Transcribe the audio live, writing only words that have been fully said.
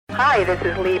Hi, this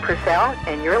is Lee Purcell,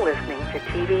 and you're listening to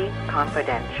TV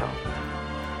Confidential.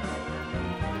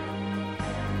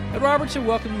 Ed Robertson,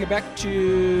 welcoming you back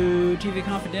to TV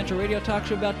Confidential, radio talk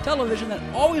show about television that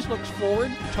always looks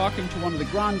forward, talking to one of the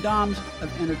grand dames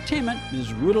of entertainment,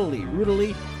 Ms. Ruta Lee. Ruta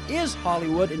Lee is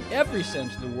Hollywood in every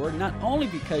sense of the word, not only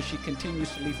because she continues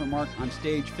to leave her mark on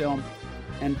stage, film,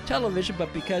 and television,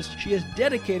 but because she has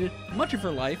dedicated much of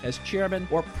her life as chairman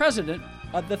or president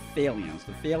of the Thalians.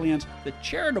 The Thalians, the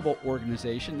charitable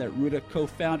organization that Ruta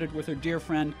co-founded with her dear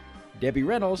friend Debbie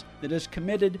Reynolds, that is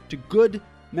committed to good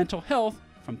mental health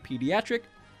from pediatric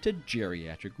to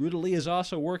geriatric. Ruta Lee is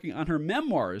also working on her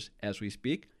memoirs as we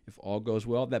speak. If all goes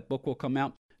well, that book will come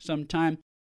out sometime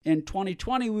in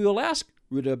 2020. We will ask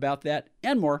Ruta about that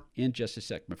and more in just a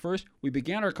sec. But first, we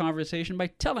began our conversation by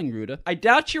telling Ruta, I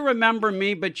doubt you remember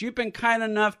me, but you've been kind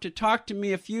enough to talk to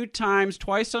me a few times,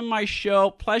 twice on my show,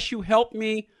 plus you helped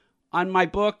me on my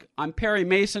book on Perry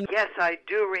Mason. Yes, I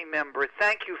do remember.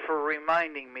 Thank you for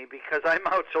reminding me, because I'm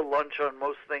out to lunch on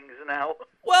most things now.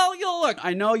 Well, look,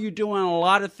 I know you're doing a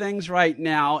lot of things right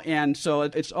now, and so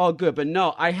it's all good. But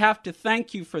no, I have to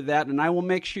thank you for that, and I will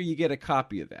make sure you get a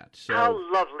copy of that. So. How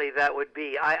lovely that would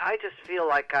be. I just feel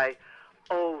like I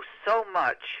owe so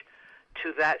much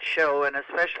to that show, and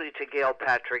especially to Gail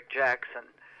Patrick Jackson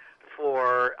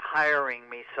for hiring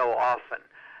me so often.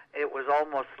 It was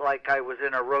almost like I was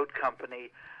in a road company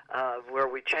where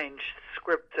we changed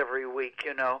scripts every week,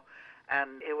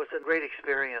 and it was a great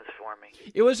experience for me.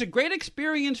 It was a great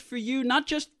experience for you, not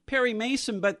just Perry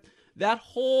Mason, but that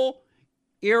whole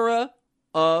era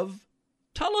of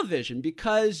television,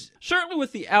 because certainly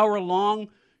with the hour-long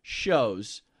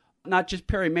shows, not just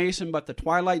Perry Mason, but the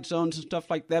Twilight Zones and stuff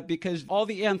like that, because all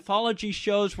the anthology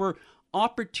shows were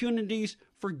opportunities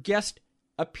for guest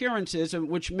appearances,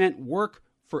 which meant work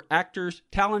for actors,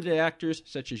 talented actors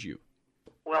such as you.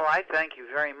 Well, I thank you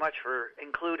very much for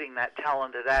including that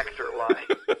talented actor line.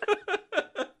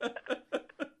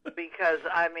 Because,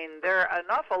 there are an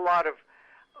awful lot of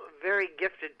very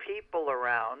gifted people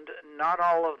around. Not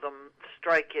all of them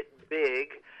strike it big.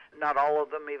 Not all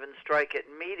of them even strike it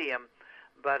medium.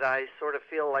 But I sort of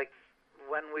feel like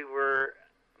when we were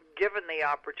given the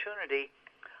opportunity,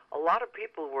 a lot of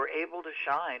people were able to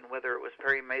shine, whether it was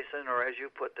Perry Mason or, as you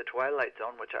put, The Twilight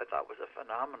Zone, which I thought was a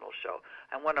phenomenal show,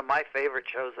 and one of my favorite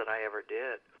shows that I ever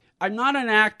did. I'm not an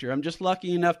actor. I'm just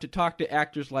lucky enough to talk to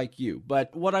actors like you.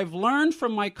 But what I've learned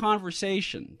from my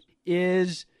conversation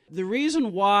is the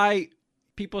reason why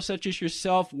people such as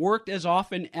yourself worked as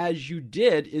often as you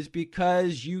did is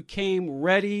because you came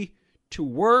ready to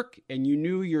work, and you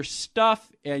knew your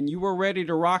stuff, and you were ready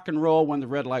to rock and roll when the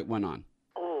red light went on.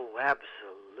 Oh, absolutely.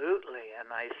 And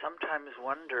I sometimes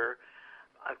wonder,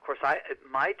 of course,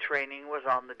 my training was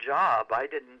on the job. I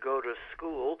didn't go to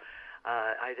school.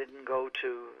 I didn't go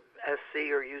to SC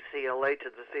or UCLA to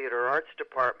the Theater Arts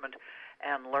Department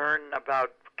and learn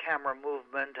about camera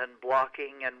movement and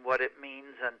blocking and what it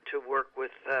means, and to work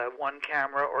with one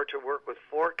camera or to work with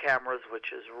four cameras,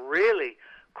 which is really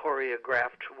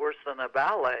choreographed worse than a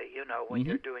ballet, when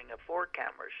you're doing a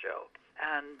four-camera show.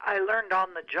 And I learned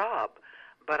on the job,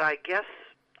 but I guess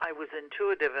I was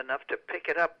intuitive enough to pick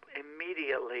it up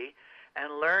immediately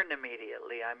and learn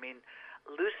immediately.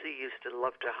 Lucy used to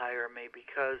love to hire me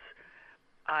because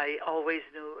I always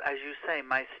knew, as you say,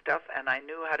 my stuff, and I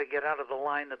knew how to get out of the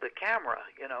line of the camera,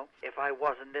 if I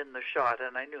wasn't in the shot,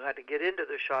 and I knew how to get into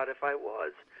the shot if I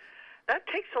was. That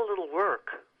takes a little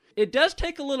work. It does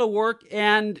take a little work,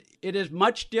 and it is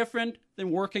much different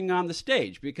than working on the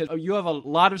stage, because you have a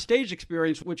lot of stage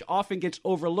experience, which often gets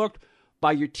overlooked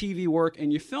by your TV work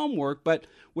and your film work. But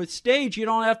with stage, you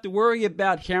don't have to worry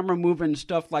about camera movement and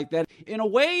stuff like that. In a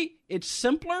way, it's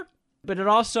simpler, but it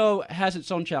also has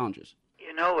its own challenges.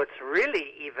 It's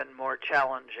really even more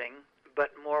challenging,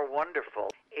 but more wonderful,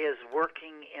 is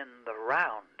working in the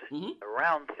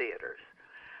round theaters.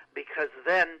 Because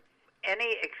then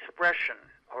any expression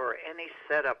or any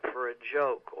setup for a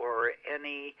joke or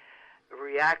any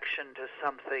reaction to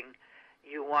something,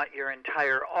 you want your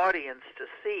entire audience to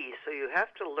see, so you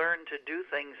have to learn to do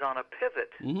things on a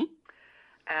pivot.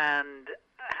 And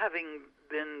having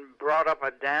been brought up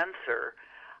a dancer,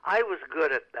 I was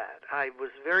good at that. I was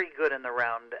very good in the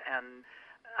round, and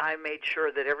I made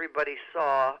sure that everybody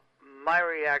saw my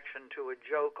reaction to a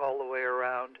joke all the way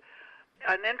around.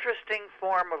 An interesting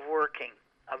form of working,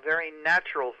 a very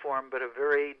natural form, but a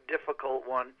very difficult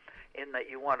one in that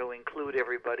you want to include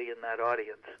everybody in that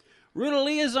audience. Ruta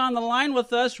Lee is on the line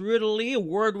with us. Ruta Lee,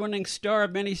 award-winning star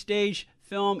of many stage,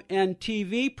 film, and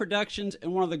TV productions,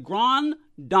 and one of the grand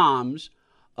dames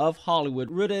of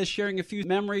Hollywood. Ruta is sharing a few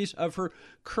memories of her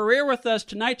career with us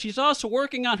tonight. She's also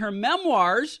working on her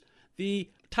memoirs the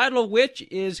title of which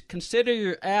is Consider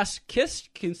Your Ass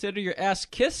Kissed. Consider Your Ass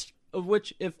Kissed, of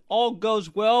which, if all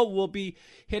goes well, will be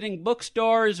hitting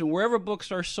bookstores and wherever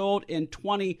books are sold in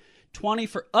 2020.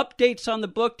 For updates on the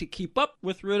book, to keep up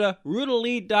with Ruta,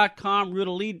 RutaLee.com,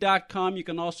 RutaLee.com. You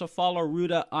can also follow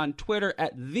Ruta on Twitter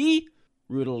at the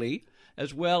Ruta Lee,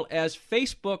 as well as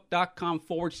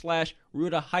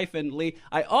Facebook.com/Ruta-Lee.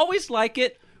 I always like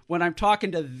it when I'm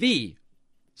talking to the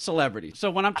celebrity.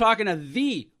 So when I'm talking to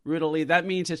the Ruta Lee, that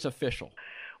means it's official.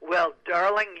 Well,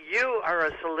 darling, you are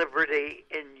a celebrity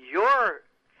in your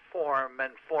form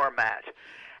and format.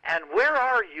 And where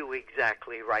are you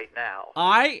exactly right now?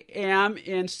 I am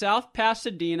in South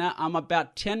Pasadena. I'm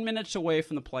about 10 minutes away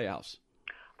from the Playhouse.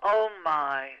 Oh,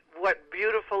 my. What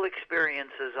beautiful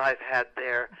experiences I've had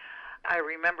there. I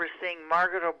remember seeing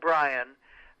Margaret O'Brien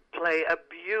play a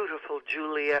beautiful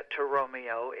Juliet to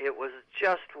Romeo. It was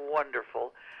just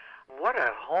wonderful. What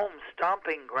a home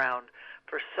stomping ground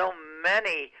for so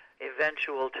many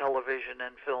eventual television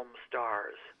and film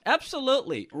stars.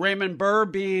 Absolutely. Raymond Burr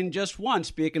being just one,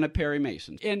 speaking of Perry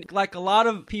Mason. And like a lot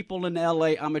of people in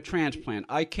L.A., I'm a transplant.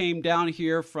 I came down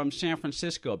here from San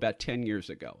Francisco about 10 years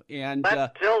ago. And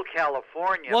that's still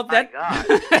California, well, my God.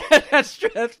 That's true.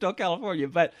 That's still California.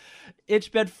 But it's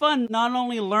been fun not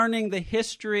only learning the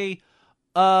history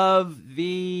of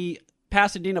the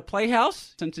Pasadena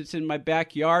Playhouse, since it's in my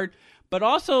backyard, but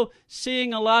also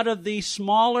seeing a lot of the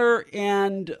smaller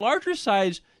and larger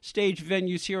size stage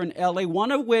venues here in L.A.,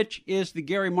 one of which is the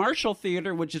Gary Marshall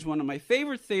Theater, which is one of my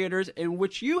favorite theaters, and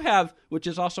which you have, which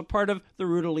is also part of the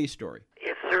Ruta Lee story.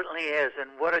 It certainly is, and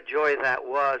what a joy that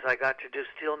was. I got to do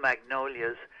Steel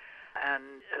Magnolias, and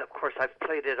of course I've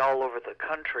played it all over the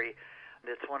country.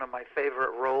 It's one of my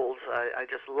favorite roles. I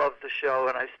just love the show,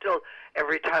 and I still,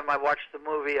 every time I watch the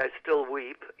movie, I still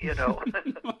weep, you know.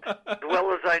 As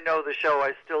well as I know the show,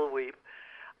 I still weep.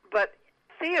 But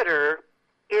theater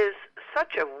is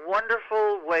such a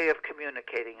wonderful way of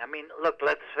communicating. I mean, look,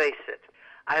 let's face it.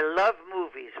 I love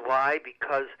movies. Why?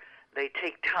 Because they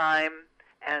take time,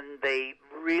 and they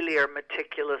really are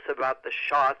meticulous about the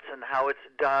shots and how it's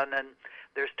done, and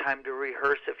there's time to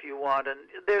rehearse if you want, and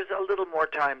there's a little more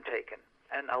time taken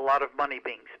and a lot of money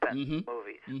being spent in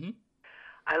movies. Mm-hmm.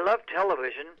 I love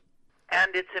television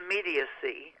and its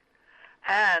immediacy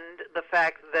and the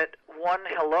fact that one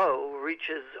hello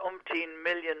reaches umpteen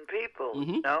million people,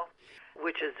 you know,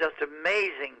 which is just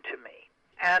amazing to me.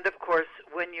 And, of course,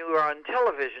 when you are on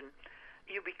television,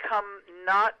 you become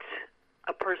not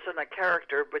a person, a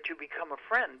character, but you become a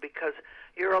friend because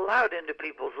you're allowed into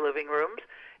people's living rooms,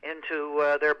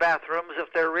 into their bathrooms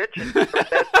if they're rich, into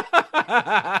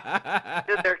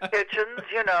their kitchens,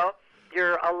 you know.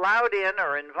 You're allowed in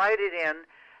or invited in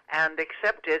and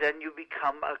accepted, and you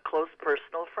become a close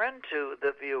personal friend to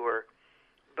the viewer.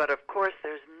 But, of course,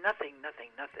 there's nothing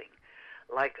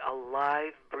like a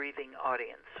live, breathing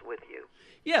audience with you.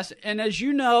 Yes, and as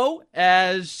you know,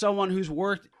 as someone who's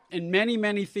worked in many,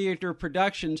 many theater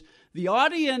productions, the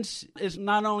audience is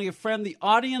not only a friend, the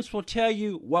audience will tell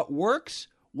you what works,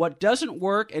 what doesn't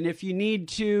work, and if you need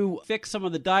to fix some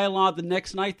of the dialogue the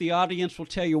next night, the audience will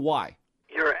tell you why.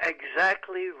 You're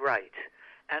exactly right.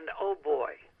 And oh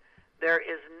boy, there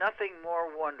is nothing more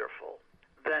wonderful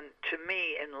than, to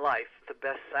me in life, the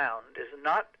best sound is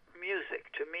not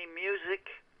music. To me, music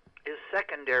is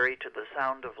secondary to the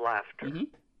sound of laughter. Mm-hmm.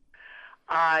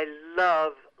 I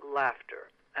love laughter,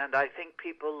 and I think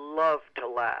people love to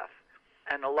laugh.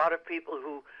 And a lot of people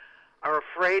who are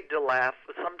afraid to laugh,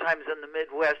 sometimes in the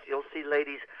Midwest, you'll see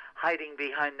ladies hiding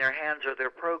behind their hands or their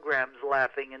programs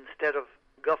laughing instead of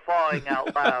guffawing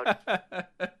out loud.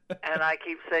 And I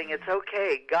keep saying, it's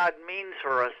okay. God means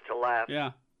for us to laugh.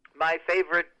 Yeah. My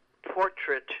favorite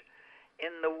portrait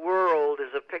in the world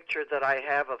is a picture that I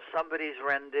have of somebody's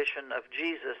rendition of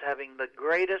Jesus having the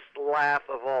greatest laugh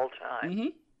of all time.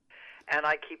 Mm-hmm. And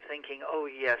I keep thinking, oh,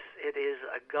 yes, it is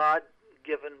a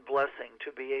God-given blessing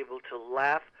to be able to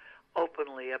laugh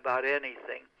openly about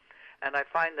anything. And I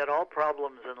find that all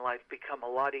problems in life become a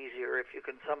lot easier if you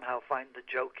can somehow find the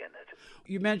joke in it.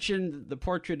 You mentioned the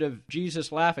portrait of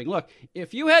Jesus laughing. Look,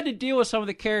 if you had to deal with some of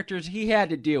the characters he had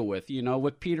to deal with, you know,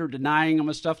 with Peter denying him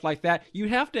and stuff like that, you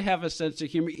have to have a sense of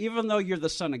humor. Even though you're the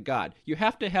Son of God, you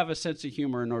have to have a sense of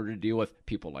humor in order to deal with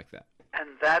people like that. And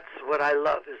that's what I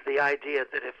love, is the idea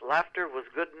that if laughter was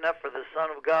good enough for the Son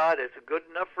of God, it's good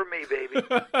enough for me, baby.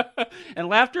 And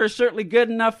laughter is certainly good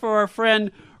enough for our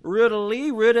friend Ruta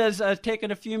Lee. Ruta has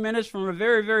taken a few minutes from a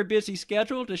very, very busy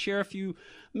schedule to share a few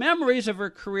memories of her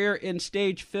career in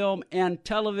stage, film, and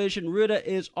television. Ruta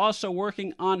is also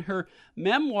working on her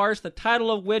memoirs, the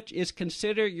title of which is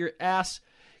Consider Your Ass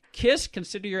KISS.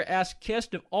 Consider your ass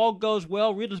kissed. If all goes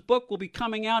well, Rita's book will be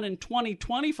coming out in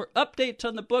 2020. For updates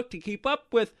on the book, to keep up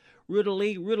with Ruta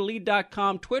Lee,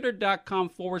 RutaLee.com,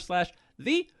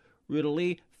 Twitter.com/the Ruta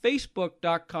Lee,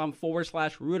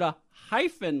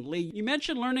 Facebook.com/Ruta-Lee. You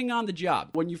mentioned learning on the job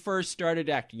when you first started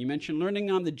acting. You mentioned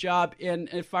learning on the job, and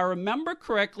if I remember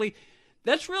correctly,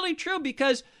 that's really true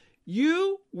because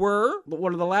you were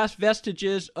one of the last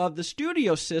vestiges of the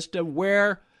studio system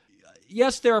where,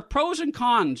 yes, there are pros and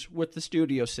cons with the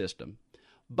studio system,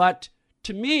 but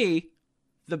to me,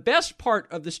 the best part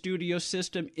of the studio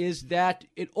system is that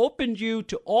it opened you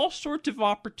to all sorts of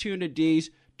opportunities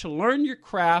to learn your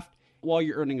craft while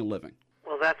you're earning a living.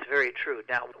 Well, that's very true.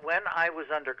 Now, when I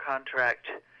was under contract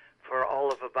for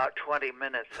all of about 20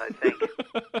 minutes, I think,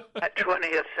 at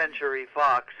 20th Century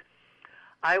Fox,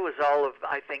 I was all of,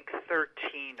 I think,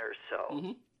 13 or so.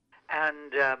 Mm-hmm.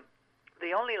 And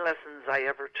the only lessons I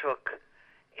ever took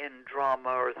in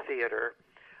drama or theater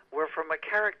were from a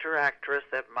character actress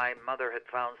that my mother had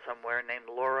found somewhere named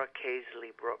Laura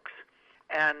Casely Brooks.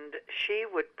 And she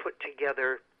would put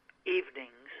together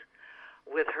evenings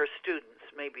with her students.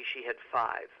 Maybe she had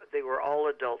 5. They were all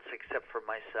adults except for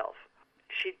myself.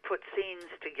 She'd put scenes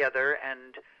together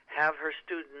and have her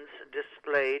students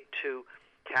displayed to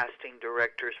casting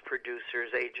directors,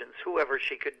 producers, agents, whoever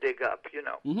she could dig up, you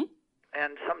know. Mm-hmm.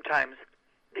 And sometimes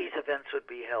these events would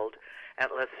be held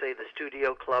at, let's say, the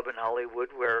Studio Club in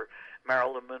Hollywood, where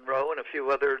Marilyn Monroe and a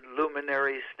few other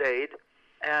luminaries stayed,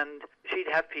 and she'd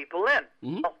have people in.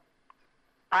 Mm-hmm. Well,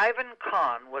 Ivan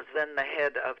Kahn was then the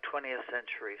head of 20th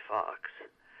Century Fox.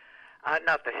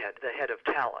 Not the head of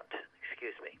talent,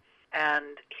 excuse me.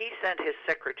 And he sent his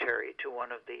secretary to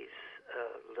one of these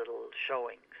little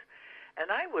showings.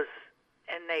 And I was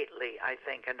innately, I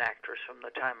think, an actress from the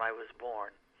time I was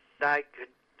born. I could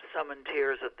summon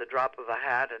tears at the drop of a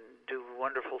hat and do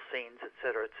wonderful scenes, et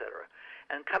cetera, et cetera.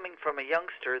 And coming from a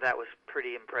youngster, that was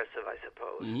pretty impressive, I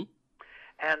suppose. Mm-hmm.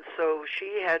 And so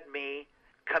she had me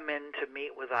come in to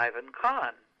meet with Ivan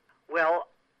Kahn. Well,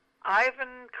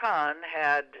 Ivan Kahn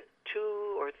had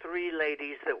 2 or 3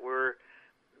 ladies that were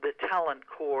the talent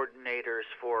coordinators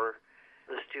for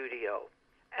the studio.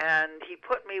 And he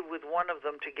put me with one of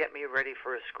them to get me ready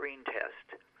for a screen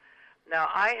test. Now,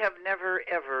 I have never,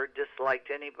 ever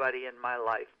disliked anybody in my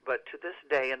life, but to this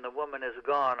day, and the woman is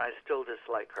gone, I still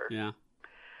dislike her. Yeah.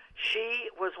 She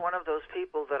was one of those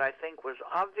people that I think was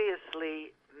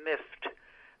obviously miffed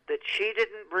that she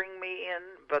didn't bring me in,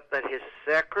 but that his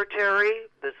secretary,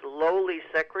 this lowly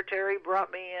secretary,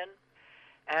 brought me in.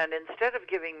 And instead of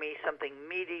giving me something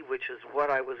meaty, which is what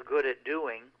I was good at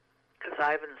doing, because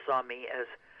Ivan saw me as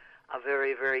a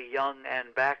very, very young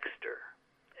Anne Baxter,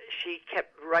 she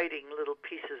kept writing little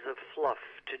pieces of fluff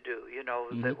to do, you know,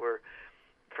 Mm-hmm. that were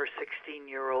for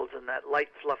 16-year-olds and that light,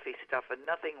 fluffy stuff, and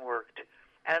nothing worked.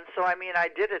 And so, I mean, I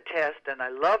did a test, and I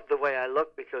loved the way I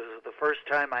looked because it was the first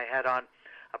time I had on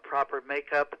a proper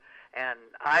makeup and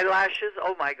eyelashes.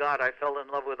 Oh, my God, I fell in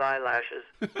love with eyelashes.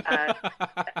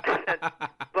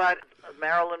 But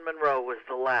Marilyn Monroe was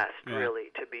the last,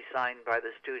 really, to be signed by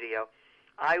the studio.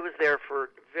 I was there for a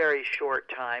very short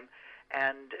time,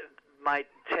 and my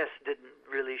test didn't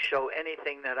really show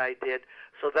anything that I did,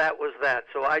 so that was that.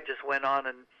 So I just went on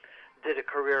and did a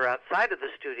career outside of the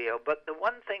studio. But the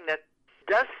one thing that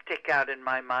does stick out in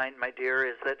my mind, my dear,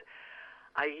 is that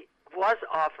I was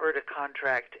offered a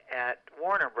contract at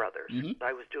Warner Brothers. Mm-hmm.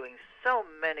 I was doing so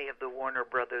many of the Warner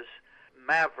Brothers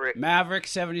Maverick,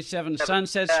 77,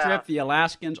 Sunset Strip, The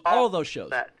Alaskans, all those shows.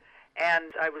 That.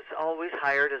 And I was always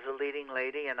hired as a leading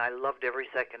lady, and I loved every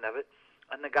second of it.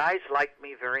 And the guys liked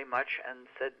me very much and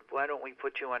said, why don't we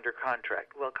put you under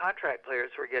contract? Well, contract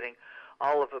players were getting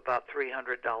all of about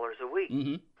 $300 a week.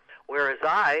 Mm-hmm. Whereas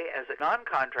I, as a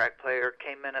non-contract player,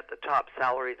 came in at the top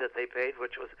salary that they paid,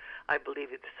 which was, I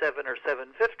believe, it's $700 or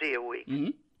 $750 a week.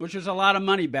 Mm-hmm. Which was a lot of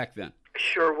money back then.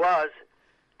 Sure was.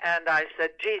 And I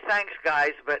said, gee, thanks,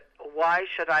 guys, but why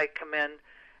should I come in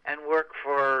and work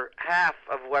for half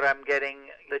of what I'm getting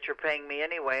that you're paying me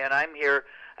anyway? And I'm here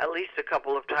at least a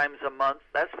couple of times a month.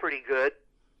 That's pretty good.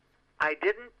 I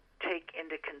didn't take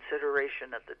into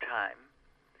consideration at the time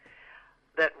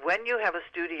that when you have a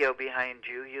studio behind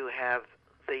you, you have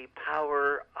the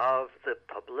power of the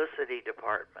publicity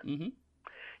department. Mm-hmm.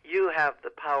 You have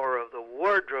the power of the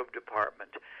wardrobe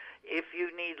department. If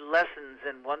you need lessons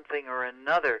in one thing or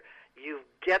another, you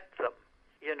get them,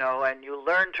 you know, and you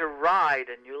learn to ride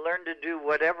and you learn to do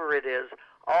whatever it is,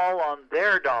 all on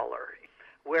their dollar.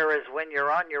 Whereas when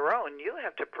you're on your own, you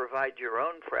have to provide your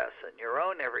own press and your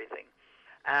own everything.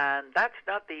 And that's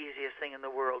not the easiest thing in the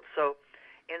world. So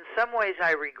in some ways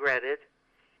I regret it.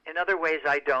 In other ways,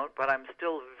 I don't, but I'm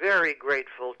still very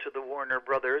grateful to the Warner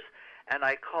Brothers, and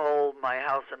I call my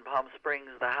house in Palm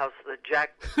Springs the house that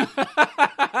Jack...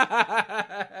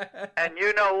 And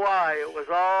you know why. It was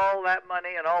all that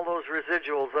money and all those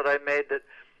residuals that I made that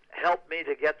helped me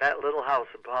to get that little house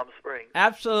in Palm Springs.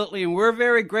 Absolutely, and we're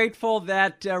very grateful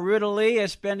that Ruta Lee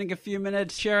is spending a few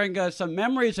minutes sharing some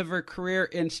memories of her career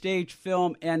in stage,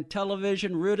 film, and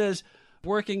television. Ruta's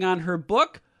working on her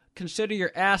book, Consider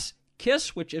Your Ass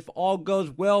Kiss, which, if all goes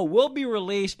well, will be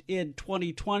released in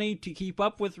 2020. To keep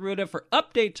up with Ruta, for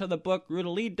updates on the book,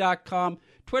 RutaLee.com,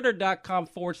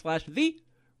 Twitter.com/the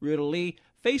Ruta Lee,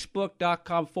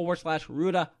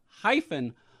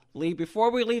 Facebook.com/Ruta-Lee.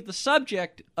 Before we leave the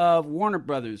subject of Warner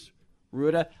Brothers,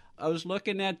 Ruta, I was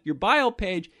looking at your bio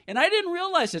page, and I didn't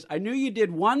realize this. I knew you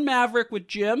did one Maverick with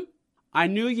Jim. I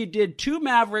knew you did two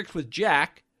Mavericks with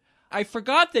Jack. I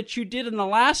forgot that you did an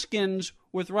Alaskans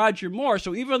with Roger Moore.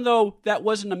 So even though that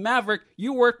wasn't a Maverick,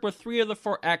 you worked with 3 of the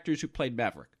 4 actors who played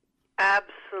Maverick.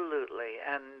 Absolutely.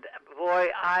 And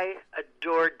boy, I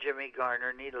adored Jimmy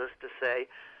Garner, needless to say.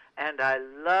 And I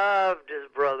loved his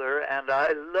brother, and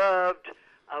I loved,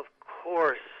 of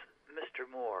course, Mr.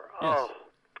 Moore. Yes. Oh,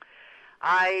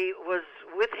 I was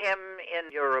with him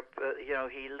in Europe.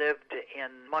 He lived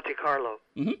in Monte Carlo.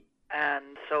 Mm-hmm.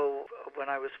 And so when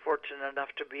I was fortunate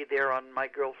enough to be there on my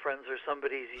girlfriend's or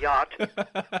somebody's yacht,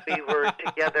 we were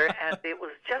together, and it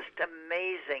was just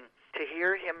amazing to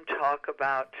hear him talk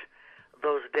about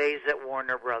those days at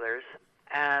Warner Brothers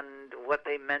and what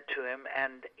they meant to him.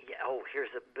 And,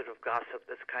 here's a bit of gossip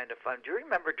that's kind of fun. Do you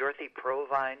remember Dorothy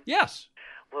Provine? Yes.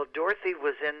 Well, Dorothy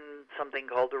was in something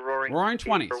called the Roaring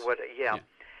 20s. Or what, yeah.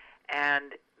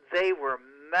 And they were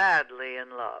madly in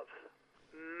love.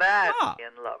 Madly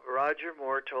in love. Roger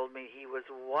Moore told me he was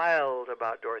wild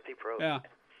about Dorothy Provine. Yeah.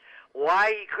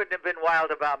 Why he couldn't have been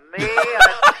wild about me,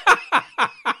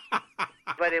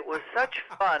 but it was such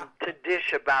fun to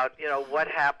dish about, what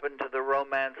happened to the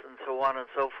romance and so on and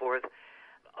so forth.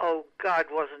 Oh, God,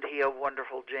 wasn't he a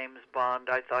wonderful James Bond?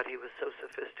 I thought he was so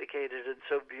sophisticated and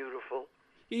so beautiful.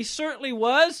 He certainly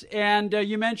was, and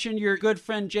you mentioned your good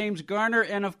friend James Garner,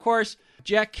 and of course,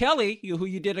 Jack Kelly, who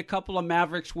you did a couple of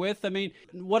Mavericks with. I mean,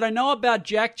 what I know about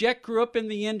Jack grew up in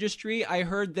the industry. I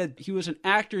heard that he was an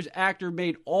actor's actor,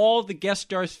 made all the guest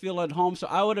stars feel at home, so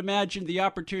I would imagine the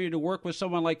opportunity to work with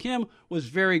someone like him was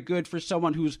very good for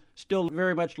someone who's still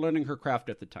very much learning her craft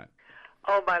at the time.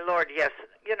 Oh, my Lord, yes.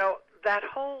 That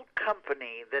whole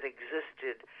company that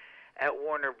existed at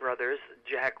Warner Brothers,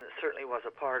 Jack certainly was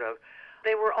a part of,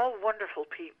 they were all wonderful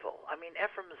people. I mean,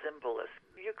 Ephraim Zimbalist,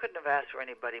 you couldn't have asked for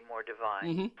anybody more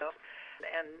divine. Mm-hmm.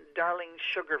 And Darling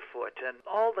Sugarfoot, and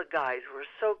all the guys were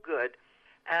so good.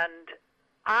 And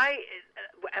I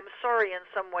am sorry in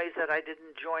some ways that I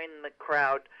didn't join the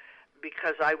crowd,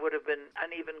 because I would have been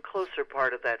an even closer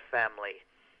part of that family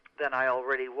than I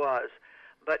already was.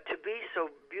 But to be so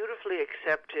beautifully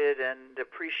accepted and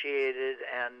appreciated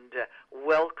and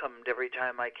welcomed every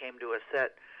time I came to a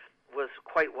set was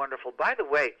quite wonderful. By the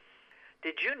way,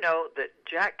 did you know that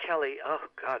Jack Kelly, oh,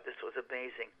 God, this was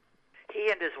amazing.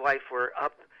 He and his wife were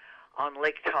up on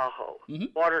Lake Tahoe,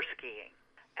 water skiing.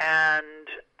 And,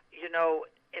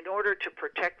 in order to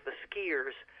protect the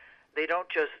skiers, they don't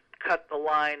just cut the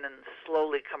line and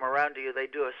slowly come around to you. They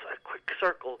do a quick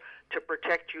circle to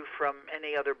protect you from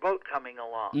any other boat coming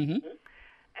along. Mm-hmm.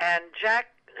 And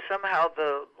Jack, somehow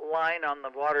the line on the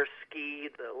water ski,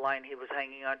 the line he was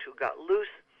hanging onto, got loose,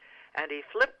 and he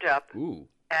flipped up, Ooh.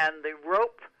 and the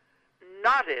rope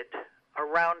knotted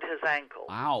around his ankle.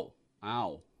 Ow.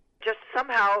 Just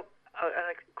somehow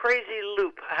a crazy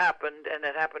loop happened, and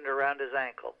it happened around his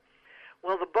ankle.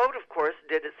 Well, the boat, of course,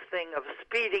 did its thing of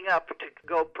speeding up to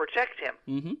go protect him,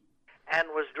 and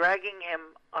was dragging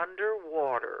him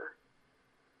underwater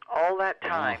all that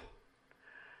time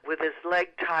with his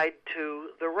leg tied to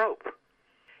the rope.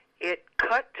 It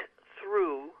cut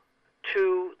through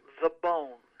to the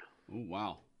bone. Oh,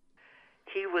 wow.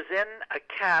 He was in a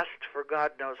cast for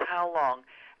God knows how long,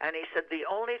 and he said the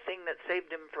only thing that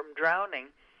saved him from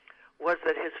drowning was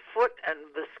that his foot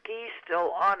and the ski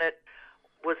still on it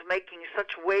was making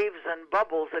such waves and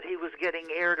bubbles that he was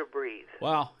getting air to breathe.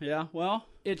 Wow, yeah, well,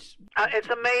 it's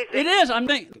amazing. It is. I'm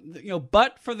thinking,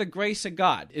 but for the grace of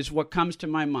God is what comes to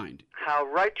my mind. How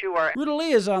right you are. Ruta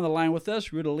Lee is on the line with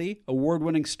us. Ruta Lee,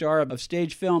 award-winning star of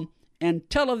stage, film, and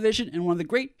television, and one of the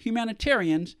great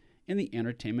humanitarians in the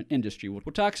entertainment industry. We'll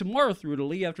talk some more with Ruta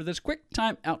Lee after this quick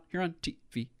time out here on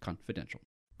TV Confidential.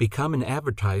 Become an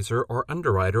advertiser or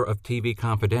underwriter of TV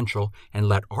Confidential and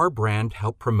let our brand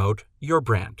help promote your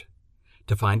brand.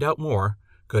 To find out more,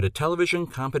 go to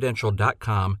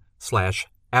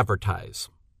televisionconfidential.com/advertise.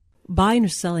 Buying or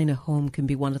selling a home can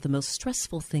be one of the most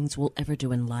stressful things we'll ever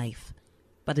do in life,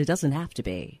 but it doesn't have to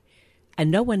be. And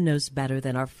no one knows better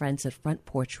than our friends at Front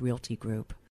Porch Realty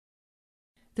Group.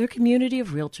 They're a community of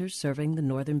realtors serving the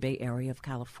Northern Bay Area of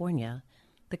California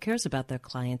that cares about their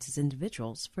clients as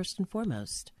individuals first and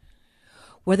foremost.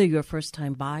 Whether you're a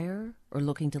first-time buyer or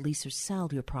looking to lease or sell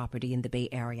your property in the Bay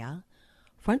Area,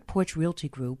 Front Porch Realty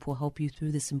Group will help you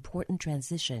through this important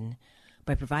transition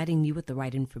by providing you with the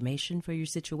right information for your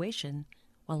situation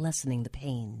while lessening the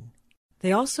pain.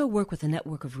 They also work with a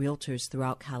network of realtors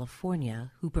throughout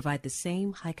California who provide the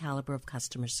same high caliber of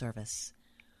customer service.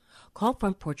 Call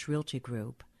Front Porch Realty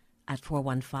Group at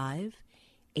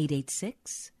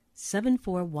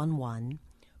 415-886-7411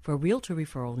 for a realtor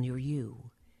referral near you.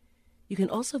 You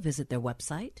can also visit their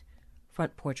website,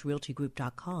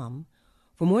 frontporchrealtygroup.com,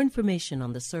 for more information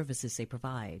on the services they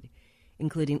provide,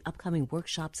 including upcoming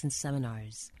workshops and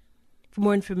seminars. For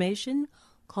more information,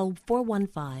 call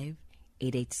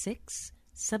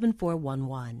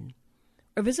 415-886-7411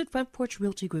 or visit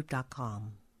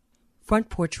frontporchrealtygroup.com. Front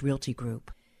Porch Realty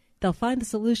Group. They'll find the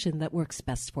solution that works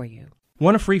best for you.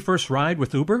 Want a free first ride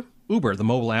with Uber? Uber, the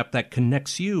mobile app that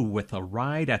connects you with a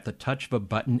ride at the touch of a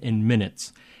button in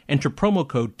minutes. Enter promo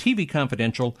code TV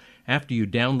Confidential after you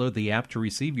download the app to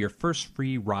receive your first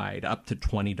free ride up to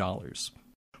 $20.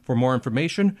 For more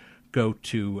information, go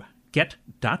to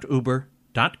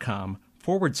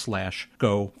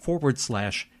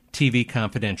get.uber.com/go/TV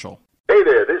Confidential. Hey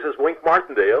there, this is Wink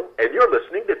Martindale, and you're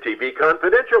listening to TV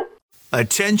Confidential.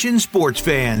 Attention sports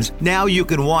fans, now you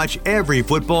can watch every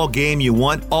football game you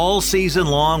want all season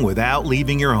long without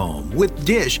leaving your home with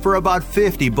Dish for about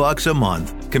 $50 a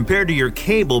month. Compared to your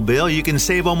cable bill, you can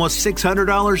save almost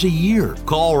 $600 a year.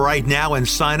 Call right now and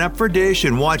sign up for Dish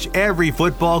and watch every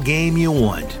football game you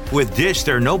want. With Dish,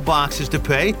 there are no boxes to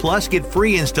pay, plus get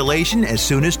free installation as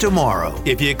soon as tomorrow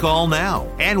if you call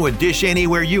now. And with Dish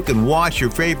Anywhere, you can watch your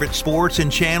favorite sports and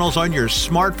channels on your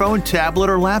smartphone, tablet,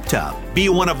 or laptop. Be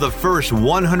one of the first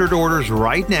 100 orders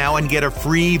right now and get a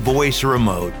free voice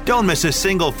remote. Don't miss a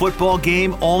single football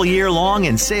game all year long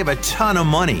and save a ton of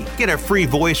money. Get a free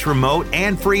voice remote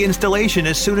and free installation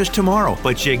as soon as tomorrow.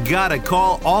 But you gotta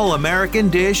call All American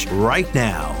Dish right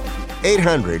now.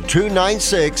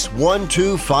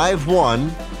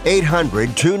 800-296-1251.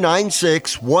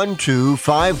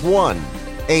 800-296-1251.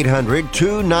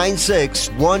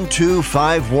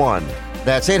 800-296-1251.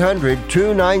 That's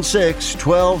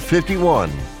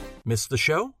 800-296-1251. Miss the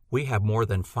show? We have more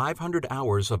than 500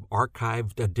 hours of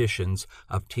archived editions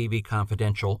of TV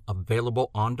Confidential available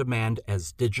on demand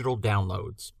as digital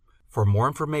downloads. For more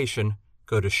information,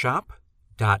 go to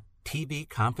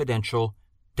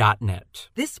shop.tvconfidential.net.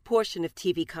 This portion of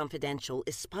TV Confidential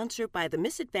is sponsored by The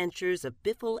Misadventures of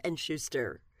Biffle and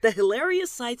Schuster, the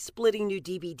hilarious side-splitting new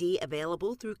DVD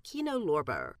available through Kino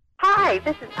Lorber. Hi,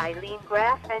 this is Eileen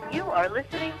Graff, and you are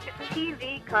listening to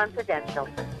TV Confidential.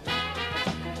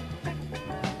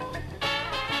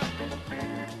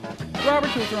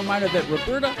 Robert, with a reminder that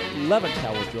Roberta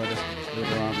Levittow will join us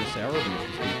later on this hour.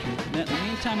 In the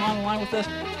meantime, on the line with us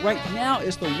right now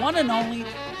is the one and only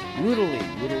Ruta Lee.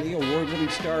 Ruta Lee, award-winning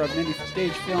star of many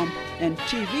stage film and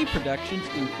TV productions,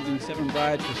 including Seven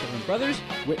Brides for Seven Brothers,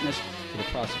 Witness for the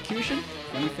Prosecution,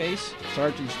 Funny Face,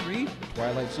 Sergeant's 3, The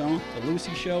Twilight Zone, The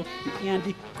Lucy Show, The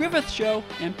Andy Griffith Show,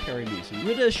 and Perry Mason.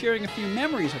 Ruta is sharing a few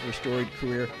memories of her storied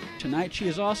career. Tonight, she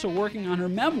is also working on her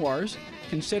memoirs,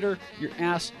 Consider Your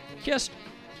Ass Kissed,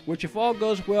 which, if all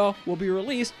goes well, will be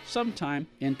released sometime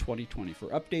in 2020. For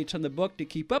updates on the book to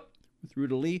keep up with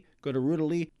Ruta Lee, go to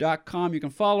rutalee.com. You can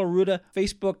follow Ruta,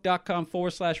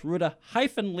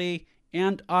 facebook.com/Ruta-Lee,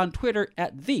 and on Twitter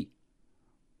at the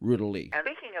Ruta Lee. And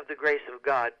speaking of the grace of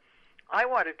God, I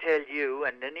want to tell you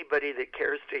and anybody that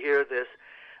cares to hear this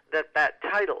that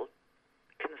title,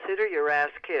 Consider Your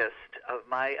Ass Kissed, of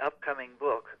my upcoming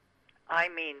book, I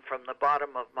mean from the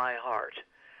bottom of my heart.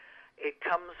 It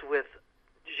comes with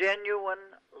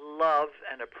genuine love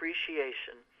and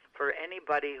appreciation for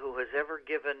anybody who has ever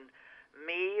given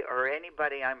me or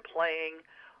anybody I'm playing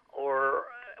or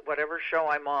whatever show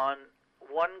I'm on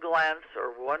one glance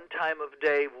or one time of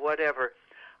day, whatever.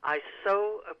 I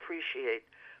so appreciate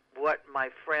what my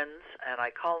friends, and I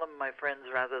call them my friends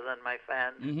rather than my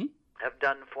fans, have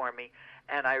done for me.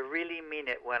 And I really mean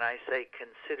it when I say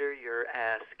consider your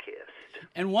ass kissed.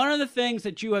 And one of the things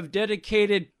that you have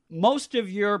dedicated most of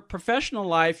your professional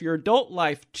life, your adult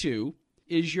life to,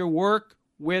 is your work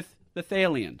with the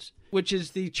Thalians, which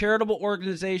is the charitable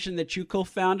organization that you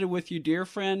co-founded with your dear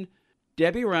friend,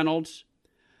 Debbie Reynolds.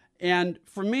 And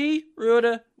for me,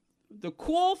 Ruta, the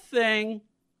cool thing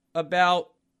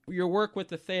about your work with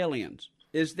the Thalians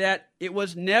is that it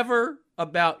was never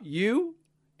about you,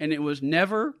 and it was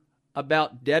never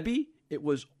about Debbie. It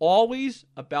was always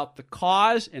about the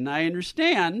cause, and I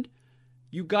understand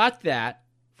you got that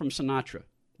from Sinatra,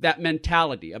 that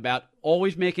mentality about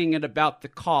always making it about the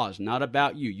cause, not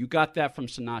about you. You got that from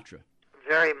Sinatra.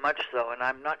 Very much so, and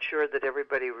I'm not sure that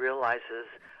everybody realizes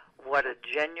what a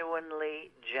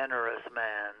genuinely generous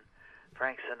man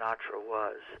Frank Sinatra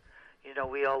was. You know,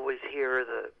 we always hear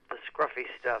the scruffy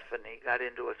stuff, and he got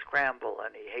into a scramble,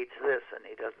 and he hates this, and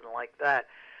he doesn't like that.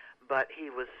 But he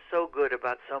was so good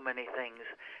about so many things.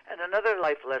 And another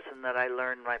life lesson that I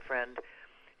learned, my friend,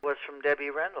 was from Debbie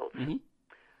Reynolds. Mm-hmm.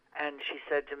 And she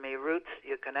said to me, Roots,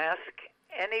 you can ask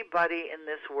anybody in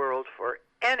this world for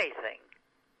anything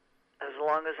as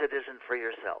long as it isn't for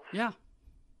yourself. Yeah.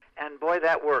 And boy,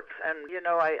 that works. And, you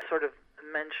know, I sort of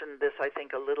mentioned this, I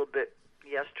think, a little bit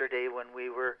yesterday when we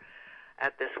were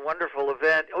at this wonderful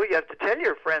event. Oh, you have to tell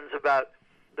your friends about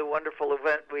the wonderful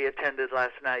event we attended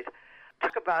last night.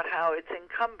 Talk about how it's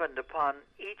incumbent upon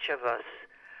each of us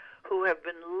who have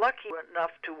been lucky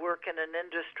enough to work in an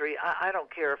industry. I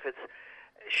don't care if it's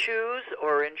shoes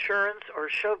or insurance or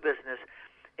show business.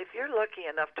 If you're lucky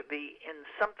enough to be in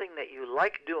something that you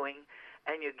like doing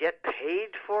and you get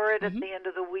paid for it at the end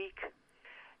of the week,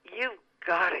 you've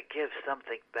got to give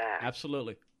something back.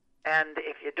 Absolutely. And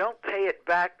if you don't pay it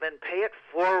back, then pay it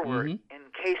forward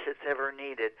in case it's ever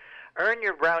needed. Earn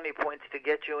your brownie points to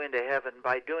get you into heaven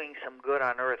by doing some good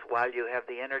on earth while you have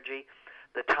the energy,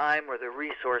 the time, or the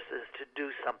resources to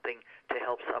do something to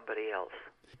help somebody else.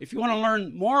 If you want to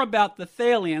learn more about the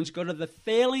Thalians, go to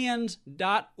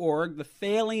thethalians.org,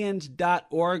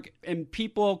 thethalians.org, and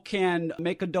people can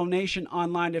make a donation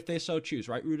online if they so choose,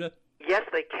 right, Ruta? Yes,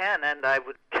 they can, and I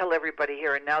would tell everybody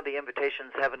here, and now the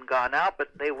invitations haven't gone out, but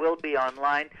they will be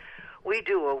online. We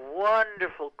do a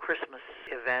wonderful Christmas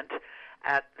event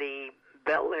at the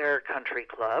Bel Air Country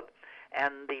Club,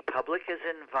 and the public is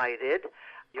invited.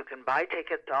 You can buy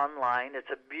tickets online.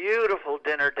 It's a beautiful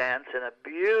dinner dance in a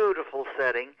beautiful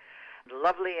setting,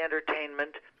 lovely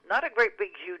entertainment, not a great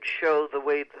big huge show the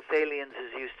way the Thalians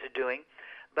is used to doing,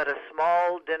 but a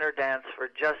small dinner dance for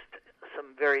just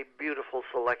some very beautiful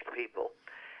select people.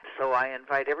 So I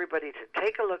invite everybody to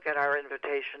take a look at our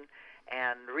invitation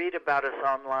and read about us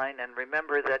online, and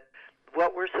remember that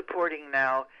what we're supporting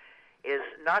now is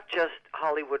not just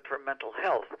Hollywood for Mental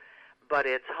Health, but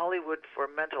it's Hollywood for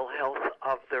Mental Health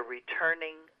of the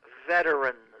returning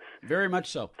veterans. Very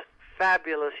much so.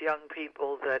 Fabulous young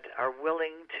people that are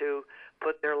willing to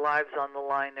put their lives on the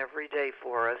line every day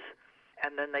for us,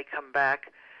 and then they come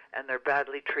back and they're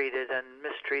badly treated and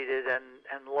mistreated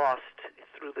and lost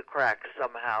through the cracks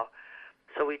somehow.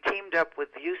 So we teamed up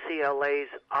with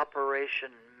UCLA's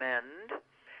Operation Mend,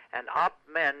 and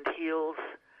OpMend heals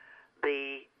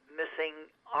the missing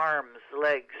arms,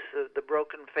 legs, the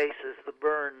broken faces, the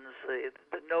burns,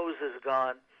 the nose is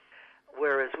gone,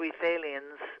 whereas we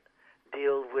Thalians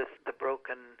deal with the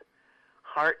broken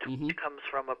heart, which comes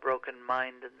from a broken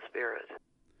mind and spirit.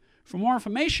 For more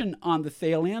information on the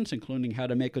Thalians, including how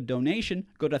to make a donation,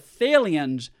 go to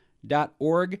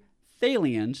thalians.org,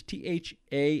 Thalians,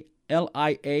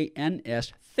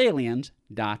 Thalians,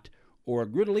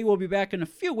 Thalians.org. Ruta Lee will be back in a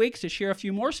few weeks to share a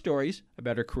few more stories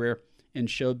about her career in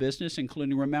show business,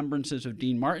 including remembrances of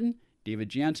Dean Martin, David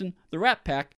Jansen, the Rat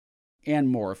Pack, and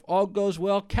more. If all goes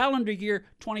well, calendar year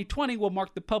 2020 will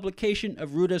mark the publication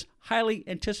of Ruta's highly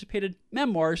anticipated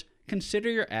memoirs, Consider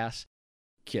Your Ass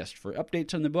Kissed. For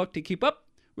updates on the book to keep up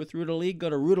with Ruta Lee, go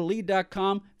to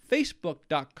rutalee.com,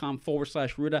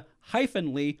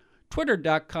 facebook.com/Ruta-Lee,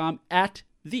 twitter.com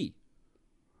 @the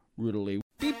Ruta Lee.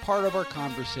 Be part of our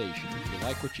conversation. If you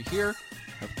like what you hear,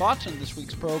 have thoughts on this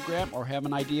week's program, or have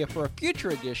an idea for a future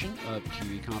edition of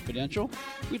TV Confidential,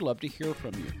 we'd love to hear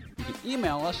from you. You can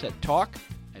email us at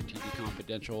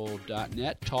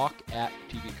talk@tvconfidential.net,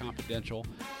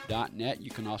 talk@tvconfidential.net. You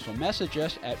can also message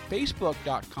us at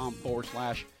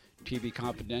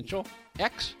facebook.com/tvconfidential,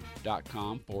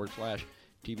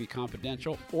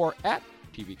 x.com/tvconfidential, or at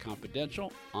TV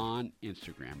Confidential on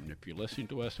Instagram. And if you're listening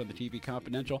to us on the TV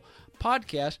Confidential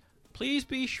podcast, please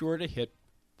be sure to hit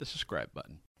the subscribe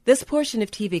button. This portion of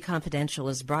TV Confidential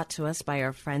is brought to us by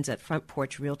our friends at Front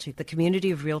Porch Realty, the community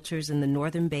of realtors in the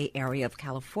Northern Bay area of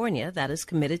California that is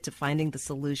committed to finding the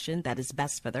solution that is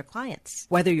best for their clients.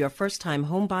 Whether you're a first-time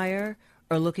home buyer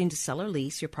or looking to sell or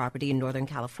lease your property in Northern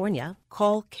California,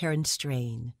 call Karen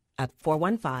Strain at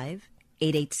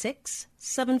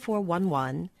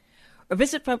 415-886-7411 or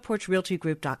visit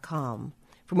frontporchrealtygroup.com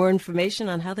for more information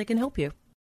on how they can help you.